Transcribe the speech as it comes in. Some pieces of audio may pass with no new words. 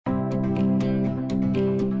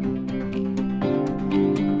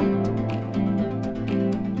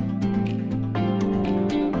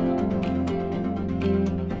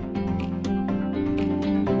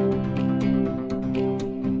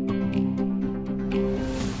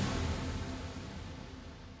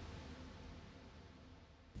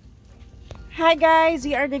Hi guys,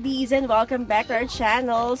 we are the Bees and welcome back to our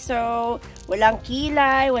channel. So, walang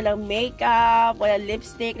kilay, walang makeup, walang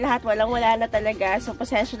lipstick, lahat wala na talaga. So,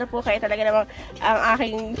 pasensya na po kayo talaga namang ang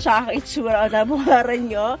aking tsaka itsura o nabuharan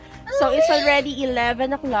nyo. So, it's already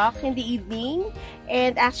 11 o'clock in the evening.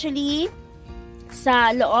 And actually,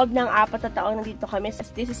 sa loob ng 4 na taon nandito kami.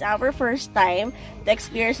 This is our first time to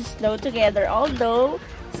experience snow together. Although,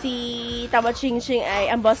 si Tama Ching Ching ay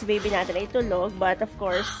ang boss baby natin ay tulog. But of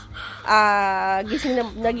course,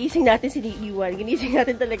 nagising natin si Iwan. Ginising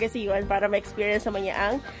natin talaga si Iwan para ma-experience naman niya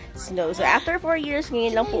ang snow. So, after 4 years,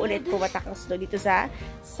 ngayon lang po ulit pumatak ang snow dito sa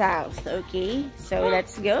South. Okay? So,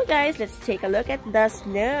 let's go guys. Let's take a look at the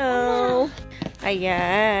snow.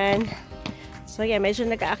 Ayan. So, yeah, medyo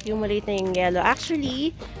nag-accumulate na yung yellow.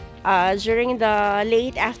 Actually, during the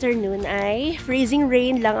late afternoon ay freezing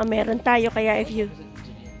rain lang ang meron tayo. Kaya if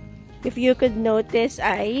you could notice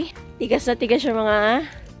ay tigas na tigas yung mga,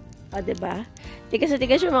 diba? Tigas na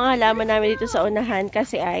tigas yung mga halaman namin dito sa unahan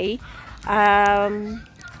kasi ay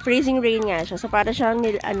freezing rain nga siya. So, para siyang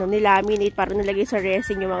nilaminate, para nilagay sa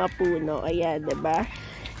resin yung mga puno. Ayan, diba?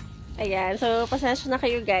 Ayan, so pasensya na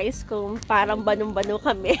kayo guys kung parang banong-bano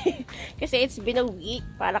kami. Kasi it's been a week.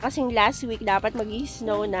 Para kasing last week dapat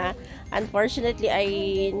mag-snow na. Unfortunately ay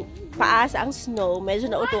paasa ang snow. Medyo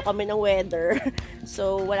nauto kami ng weather.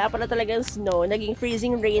 So wala pa na talagang snow. Naging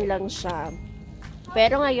freezing rain lang siya.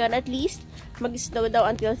 Pero ngayon at least mag-snow daw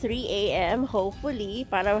until 3 AM hopefully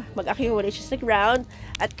para mag-accumulate siya sa ground.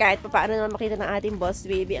 At kahit pa paano naman makita ng ating boss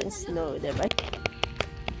baby ang snow, diba?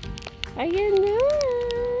 Ayan na!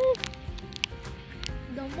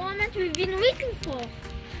 The moment we've been waiting for.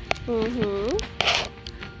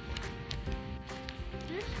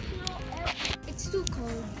 It's too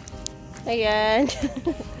cold. Ayan.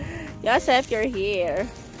 Yosef, you're here.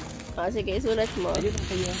 Sige, sulat mo.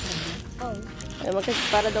 Oh.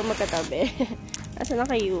 Para daw magkatabi. Asa na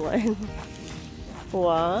kayuan?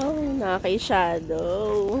 Wow,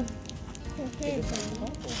 nakaka-shadow. Okay.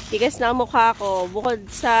 Tigas na ang mukha ko. Bukod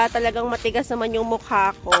sa talagang matigas naman yung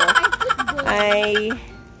mukha ko, ay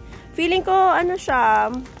feeling ko, siya,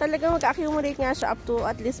 talagang mag-accumulate nga siya up to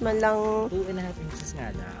at least man lang 2.5 inches nga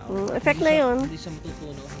daw. Effect na yun. Hindi siya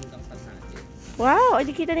matutuno hanggang pag-natin. Wow, ay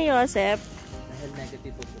di kita ni Joseph. Dahil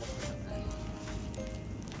negative po po ako ng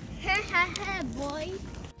Ha boy.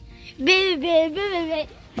 Baby.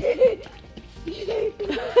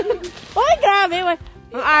 Oy, grabe.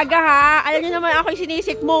 Ang aga ha. Alam niyo naman ako yung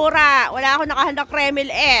sinisikmura. Wala akong nakahandang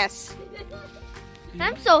Kreml S.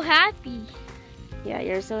 I'm so happy. Yeah,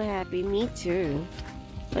 you're so happy. Me too.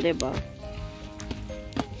 O, diba?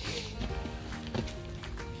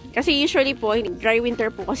 Kasi usually po, dry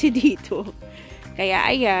winter po kasi dito. Kaya,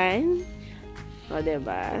 ayan. O,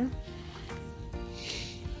 diba?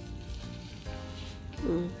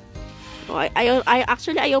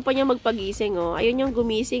 Actually, ayaw pa niya magpagising, oh. Ayaw niyang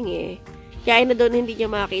gumising, eh. Kaya na doon hindi niya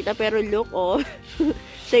makita. Pero look, oh.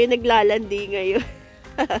 Siya yung naglalandi ngayon.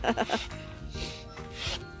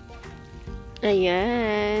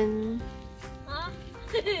 Ayan.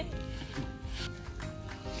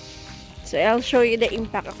 So, I'll show you the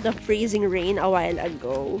impact of the freezing rain a while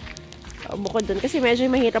ago. Bukod dun, kasi medyo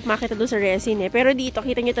mahirap makita doon sa resin eh. Pero dito,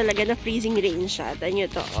 kita nyo talaga na freezing rain siya. Tignan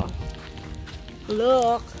nyo to, oh.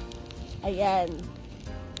 Look! Ayan.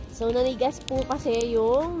 So, nanigas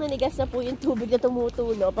na po yung tubig na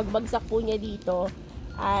tumutulo. Pagbagsak po niya dito,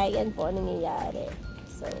 ayan po ang nangyayari.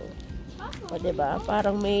 So, o, diba?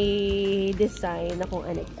 Parang may design na kung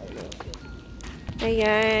ano.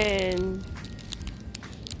 Ayan.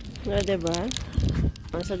 O, diba?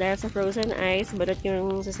 So, dahil sa frozen ice, balot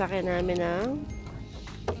yung sasakyan namin ng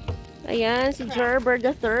ayan, si Gerber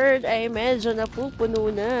the Third ay medyo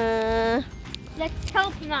napupuno na. Let's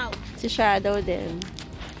help now. Si Shadow din.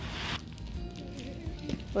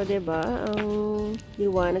 O, diba? Ang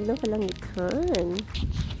liwanag ng kalangitan.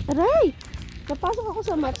 Aray! Napasok ako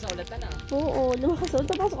sa mata. Oo, napasok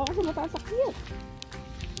ako sa mata. Sakit.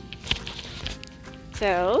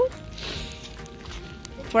 So,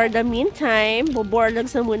 for the meantime, buborlag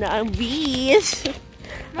sa muna ang bees.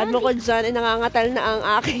 At bukod dyan, ay nangangatal na ang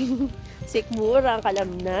aking sikmura, ang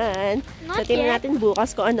kalamnan. So, tingnan natin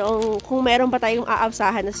bukas kung kung meron pa tayong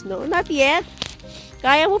aabsahan na snow. Not yet.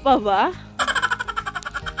 Kaya mo pa ba?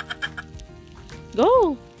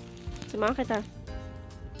 Go! Samahan kita.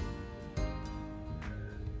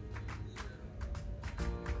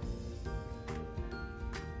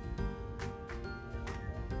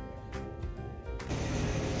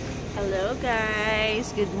 Hello guys!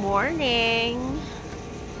 Good morning!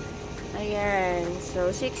 Ayan. So,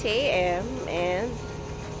 6 AM and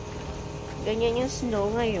ganyan yung snow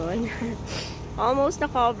ngayon. Almost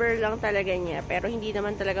na-cover lang talaga niya. Pero hindi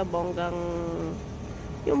naman talaga bonggang,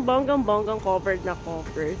 yung bonggang covered na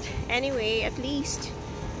covered. Anyway, at least,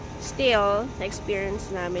 still, na-experience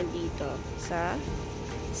namin dito sa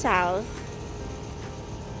South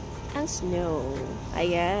ang snow.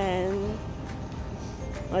 Ayan.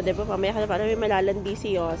 O, diba, pamaya ka na parang may malalandi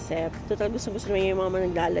si Joseph. Total, gusto-gusto naman yung mga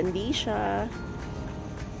naglalandi siya.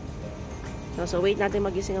 So, wait natin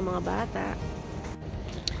magising ang mga bata.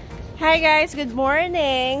 Hi guys! Good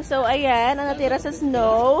morning! So, ayan, ang natira sa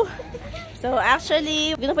snow. So,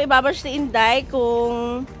 actually, hindi na pa ibabash si Inday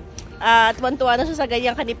kung tuwan-tuwa na siya sa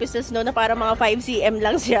ganyang kanipis na snow na parang mga 5 cm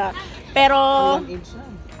lang siya. Pero,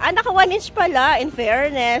 naka 1 inch pala, in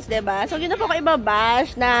fairness, diba? So, yun na po ko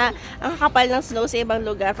ibabash na ang kakapal ng snow sa ibang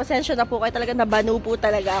lugar. Pasensya na po kayo, talaga nabanu po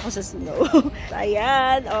talaga ako sa snow. So,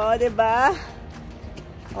 ayan, o, diba?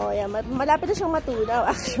 O, ayan, malapit na siyang matunaw,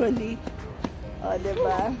 actually. O,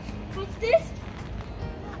 diba? What's this?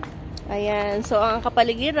 Ayan, so ang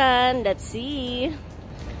kapaligiran, let's see.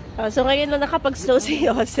 So ngayon lang nakapag-snow si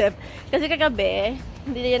Joseph. Kasi kagabi,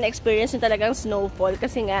 hindi na yan experience yung talagang snowfall.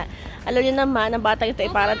 Kasi nga, alam niyo naman, ang batang ito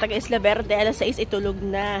ay parang taga Isla Verde, alas 6 itulog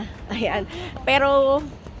na. Ayan. Pero,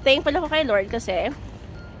 thankful ako kay Lord kasi,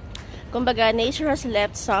 kumbaga, nature has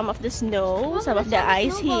left some of the snow, some of the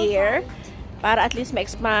ice here. Para at least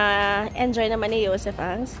ma-enjoy naman ni Joseph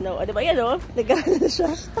ang snow. O, diba yan, o? Nagano na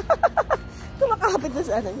siya. Tumakapit na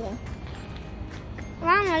sa ano niya.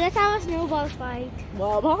 Mama, let's have a snowball fight.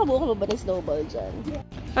 Wow, makakabuo ka ba ng snowball dyan?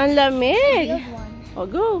 Ang lamig! O,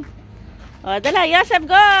 go! O, dala, Joseph,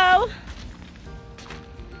 go!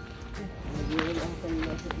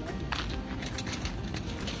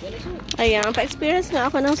 Ayan, pa-experience nga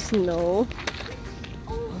ako ng snow.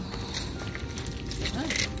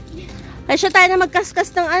 Ay, siya tayo na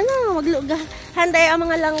magkaskas ng ano, handay ang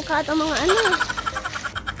mga langka at ang mga ano.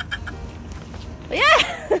 Yeah!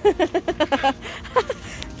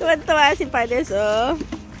 Tuwan-tuwa si Panes, oh.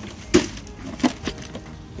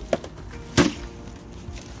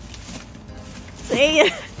 So, eh,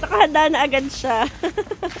 nakahanda na agad siya.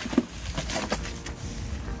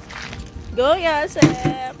 Go,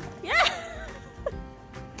 Joseph! Yeah!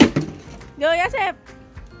 Go, Joseph!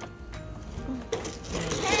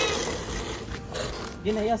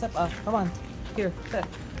 Yun na, Yosef. Come on. Here, set.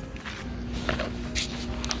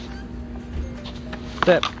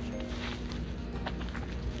 Set.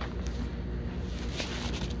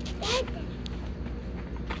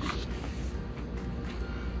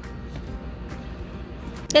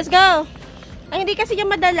 Let's go! Ay, hindi kasi yung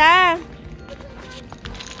madala.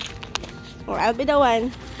 Or I'll be the one.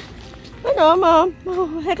 Ano, Mom? Oh,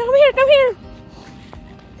 hey, come here, come here!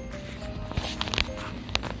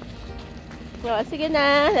 Oh, sige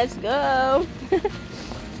na, let's go.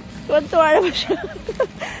 Tuwan-tuwa naman siya.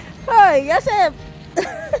 Hoy, Joseph!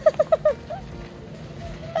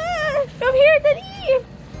 Come here, Daddy!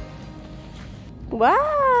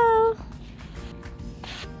 Wow!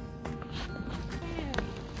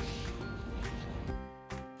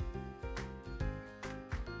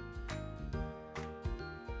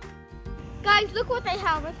 Guys, look what I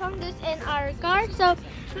have. I found this in our car. So,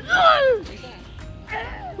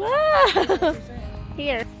 Wow!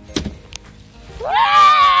 Here.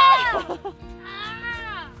 wow!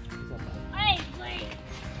 Wait.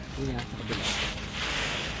 Yun na, sa kabila.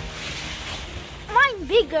 Mine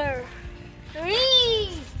bigger. 3,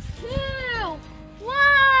 2,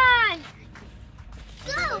 1.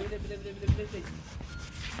 Go!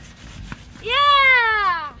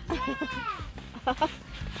 Yeah!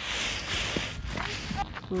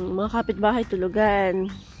 Mga kapitbahay tulugan.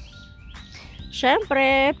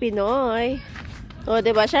 Siyempre, Pinoy. O,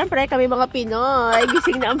 diba? Siyempre, kami mga Pinoy.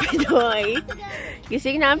 Gising na ang Pinoy.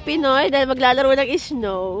 Gising na ang Pinoy dahil maglalaro ng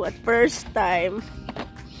snow at first time.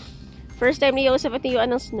 First time ni Joseph at niyuan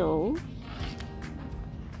ng snow.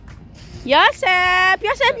 Joseph!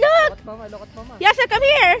 Joseph, look! Look at mama. Joseph, come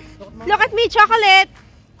here! Look at me, chocolate!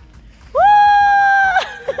 Woo!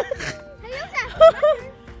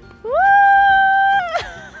 Woo!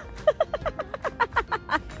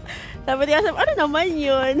 Sabi ni Joseph, ano naman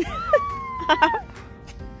yun?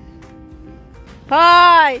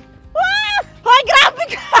 Hoy! Woo! Hoy, grabe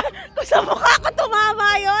ka! Kung sa mukha ko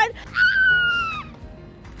tumama yun!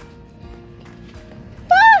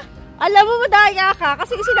 Alam mo, madaya ka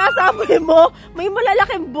kasi sinasabi mo, may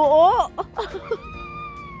malalaking buo.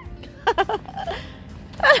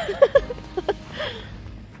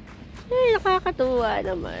 Ay, nakakatuwa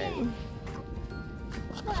naman.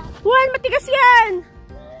 Juan, matigas yan!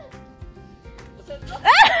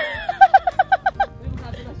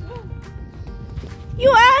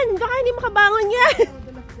 Yuan, baka hindi makabangon yan.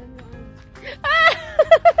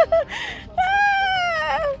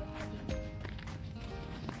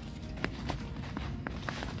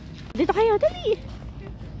 Dito kayo, dali.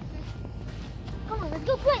 Come on, let's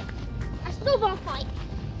go play a snowball fight.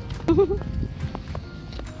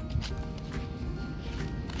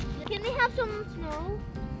 Can they have some snow?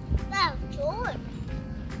 No, sure.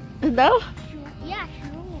 Daw? Yeah,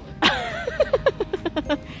 sure.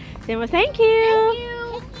 Say mo, thank you. Thank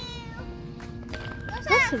you.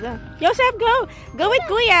 Joseph, go. Go with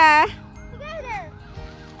Kuya. Together.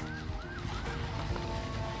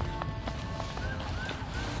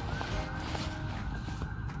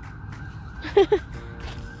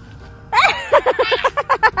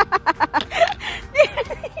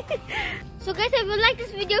 So guys, if you like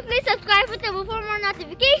this video, please subscribe with the for more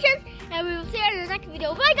notifications, and we will see you in the next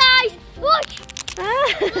video. Bye guys! Whoosh!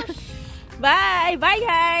 Bye! Bye,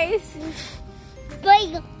 guys!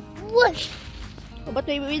 Bye! Whoosh! Ba't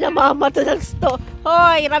may minamamato ng sto?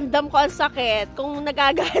 Hoy, ramdam ko ang sakit. Kung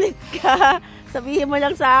nagagalit ka, sabihin mo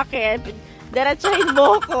lang sa akin. Diretsahin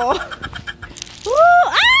mo ko.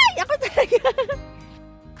 Woo!